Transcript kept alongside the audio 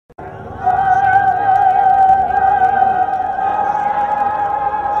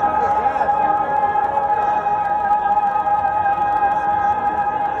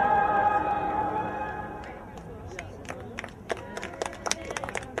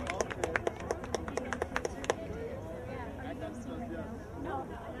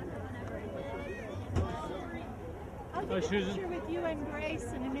take a Susan. picture with you and Grace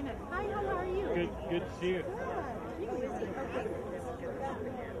in a minute. Hi, how are you? Good to see you. Good.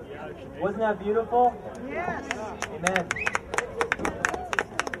 Wasn't that beautiful? Yes. Amen.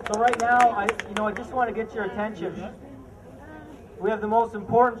 So right now, I just want to get your attention. We have the most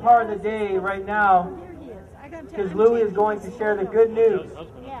important part of the day right now, because Louis is going to share the good news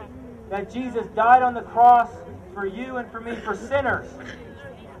that Jesus died on the cross for you and for me, for sinners.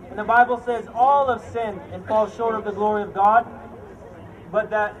 And the Bible says all have sinned and fall short of the glory of God, but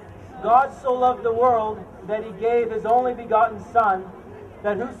that God so loved the world that he gave his only begotten Son,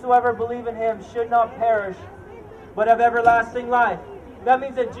 that whosoever believe in him should not perish, but have everlasting life. That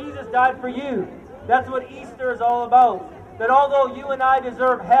means that Jesus died for you. That's what Easter is all about. That although you and I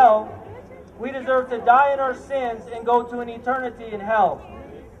deserve hell, we deserve to die in our sins and go to an eternity in hell.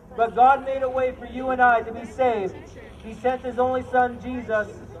 But God made a way for you and I to be saved. He sent his only Son, Jesus,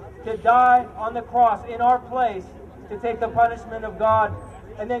 to die on the cross in our place to take the punishment of God.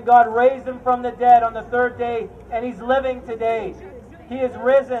 And then God raised him from the dead on the third day, and he's living today. He is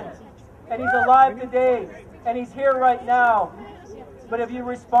risen, and he's alive today, and he's here right now. But have you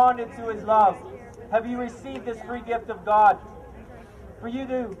responded to his love? Have you received this free gift of God? For you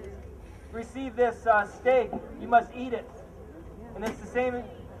to receive this steak, you must eat it. And it's the same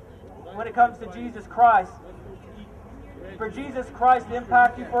when it comes to Jesus Christ. For Jesus Christ to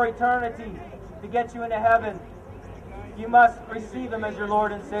impact you for eternity, to get you into heaven, you must receive him as your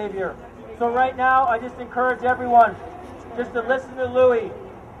Lord and Savior. So right now, I just encourage everyone just to listen to Louis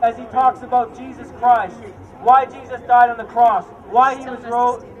as he talks about Jesus Christ, why Jesus died on the cross, why he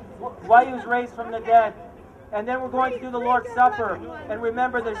was raised from the dead. And then we're going to do the Lord's Supper and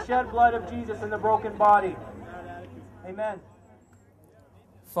remember the shed blood of Jesus and the broken body. Amen.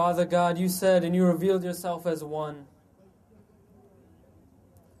 Father God, you said and you revealed yourself as one.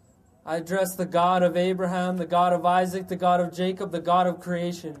 I address the God of Abraham, the God of Isaac, the God of Jacob, the God of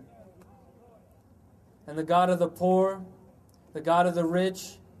creation, and the God of the poor, the God of the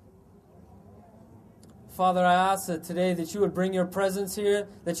rich. Father, I ask that today that you would bring your presence here,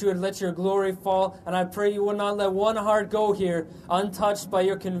 that you would let your glory fall, and I pray you would not let one heart go here untouched by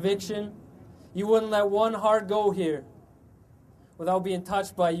your conviction. You wouldn't let one heart go here without being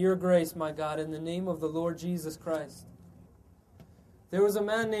touched by your grace, my God, in the name of the Lord Jesus Christ. There was a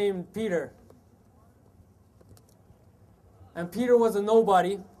man named Peter, and Peter was a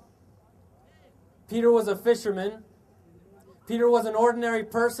nobody. Peter was a fisherman. Peter was an ordinary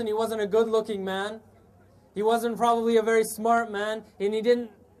person. He wasn't a good-looking man. He wasn't probably a very smart man, and he didn't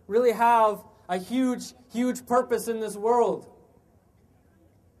really have a huge purpose in this world.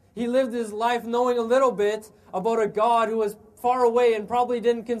 He lived his life knowing a little bit about a God who was far away and probably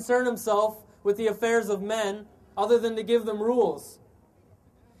didn't concern himself with the affairs of men other than to give them rules.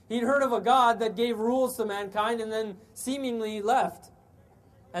 He'd heard of a God that gave rules to mankind and then seemingly left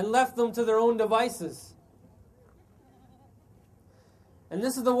them to their own devices. And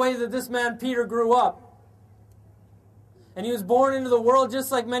this is the way that this man Peter grew up. And he was born into the world just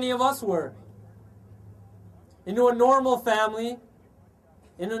like many of us were. Into a normal family,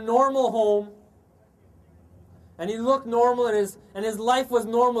 in a normal home. And he looked normal, and his life was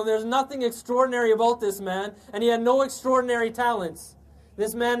normal. There's nothing extraordinary about this man, and he had no extraordinary talents.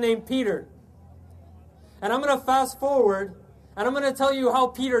 This man named Peter. And I'm going to fast forward, and I'm going to tell you how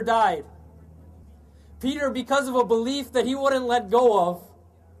Peter died. Peter, because of a belief that he wouldn't let go of,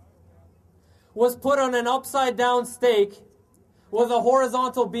 was put on an upside-down stake with a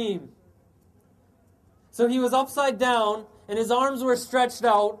horizontal beam. So he was upside down, and his arms were stretched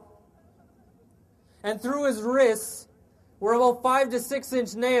out, and through his wrists were about 5 to 6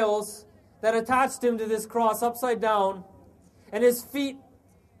 inch nails that attached him to this cross upside down, and his feet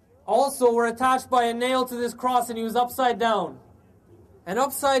also were attached by a nail to this cross, and he was upside down. And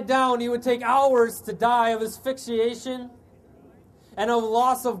upside down, he would take hours to die of asphyxiation and of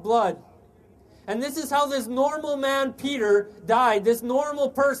loss of blood. And this is how this normal man, Peter, died. This normal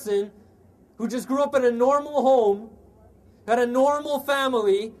person who just grew up in a normal home, had a normal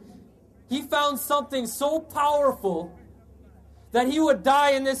family. He found something so powerful that he would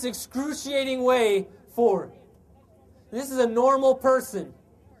die in this excruciating way for. And this is a normal person.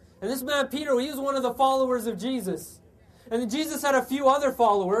 And this man, Peter, he was one of the followers of Jesus. And Jesus had a few other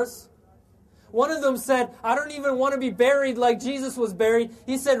followers. One of them said, I don't even want to be buried like Jesus was buried.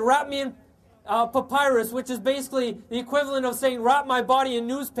 He said, wrap me in papyrus, which is basically the equivalent of saying, wrap my body in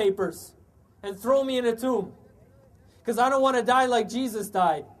newspapers and throw me in a tomb. Because I don't want to die like Jesus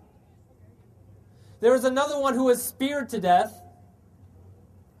died. There was another one who was speared to death.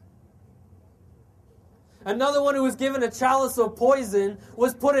 Another one who was given a chalice of poison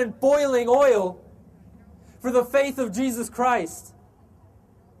was put in boiling oil for the faith of Jesus Christ.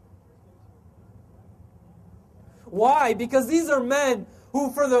 Why? Because these are men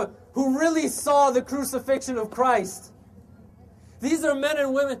who really saw the crucifixion of Christ. These are men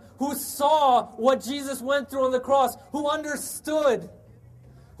and women who saw what Jesus went through on the cross, who understood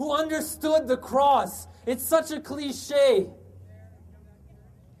the cross. It's such a cliche.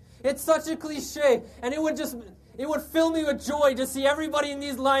 It's such a cliche. And it would fill me with joy to see everybody in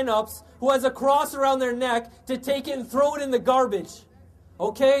these lineups who has a cross around their neck to take it and throw it in the garbage.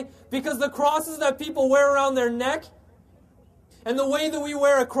 Okay? Because the crosses that people wear around their neck, and the way that we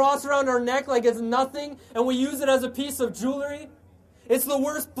wear a cross around our neck like it's nothing, and we use it as a piece of jewelry, it's the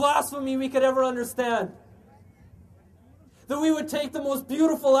worst blasphemy we could ever understand. That we would take the most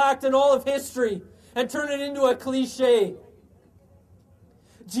beautiful act in all of history and turn it into a cliche.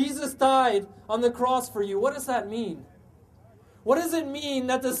 Jesus died on the cross for you. What does that mean? What does it mean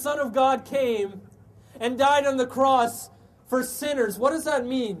that the Son of God came and died on the cross for sinners? What does that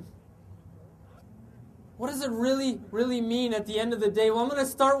mean? What does it really, really mean at the end of the day? Well, I'm going to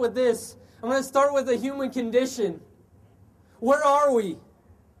start with this. I'm going to start with the human condition. Where are we?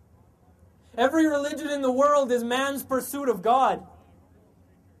 Every religion in the world is man's pursuit of God.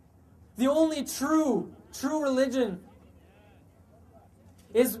 The only true religion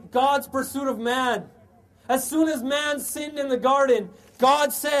is God's pursuit of man. As soon as man sinned in the garden,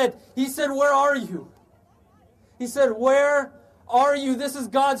 God said, He said, where are you? He said, where are you? This is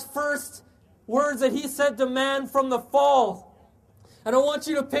God's first words that He said to man from the fall. And I want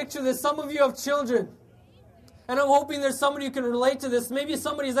you to picture this. Some of you have children. And I'm hoping there's somebody who can relate to this. Maybe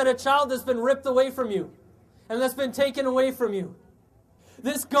somebody's had a child that's been ripped away from you. And that's been taken away from you.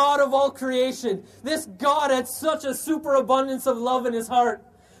 This God of all creation, this God had such a superabundance of love in His heart.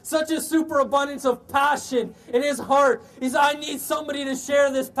 Such a superabundance of passion in His heart. I need somebody to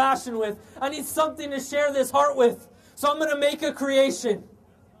share this passion with. I need something to share this heart with. So I'm going to make a creation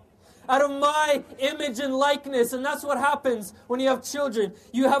out of my image and likeness. And that's what happens when you have children.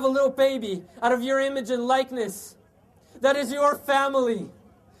 You have a little baby out of your image and likeness. That is your family.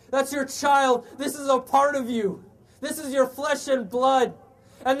 That's your child. This is a part of you. This is your flesh and blood.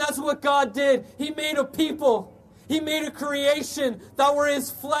 And that's what God did. He made a people. He made a creation that were His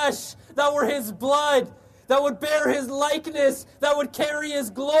flesh, that were His blood, that would bear His likeness, that would carry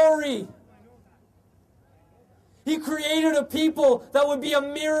His glory. He created a people that would be a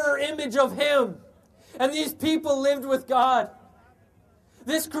mirror image of Him. And these people lived with God.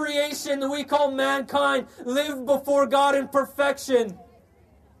 This creation that we call mankind lived before God in perfection.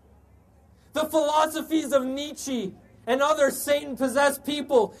 The philosophies of Nietzsche and other Satan-possessed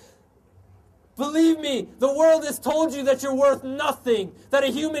people, believe me, the world has told you that you're worth nothing, that a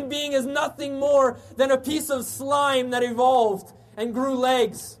human being is nothing more than a piece of slime that evolved and grew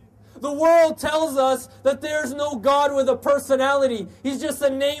legs. The world tells us that there's no God with a personality. He's just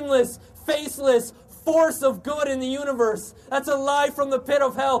a nameless, faceless force of good in the universe. That's a lie from the pit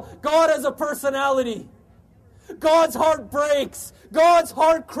of hell. God has a personality. God's heart breaks. God's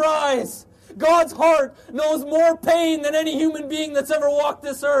heart cries. God's heart knows more pain than any human being that's ever walked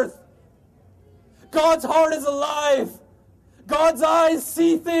this earth. God's heart is alive. God's eyes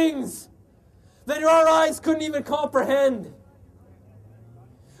see things that our eyes couldn't even comprehend.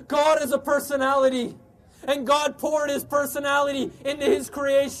 God is a personality. And God poured His personality into His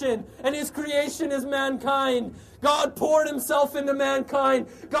creation. And His creation is mankind. God poured Himself into mankind.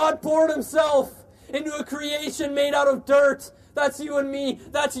 God poured Himself into a creation made out of dirt. That's you and me.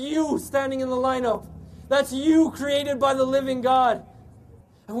 That's you standing in the lineup. That's you created by the living God.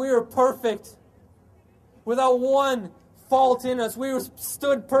 And we are perfect. Without one fault in us. We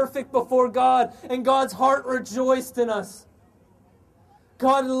stood perfect before God. And God's heart rejoiced in us.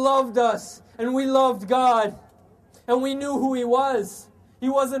 God loved us, and we loved God, and we knew who He was. He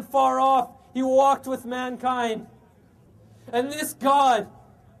wasn't far off. He walked with mankind. And this God,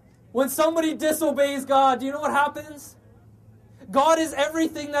 when somebody disobeys God, do you know what happens? God is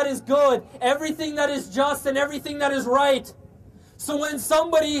everything that is good, everything that is just, and everything that is right. So when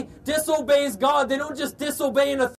somebody disobeys God, they don't just disobey in a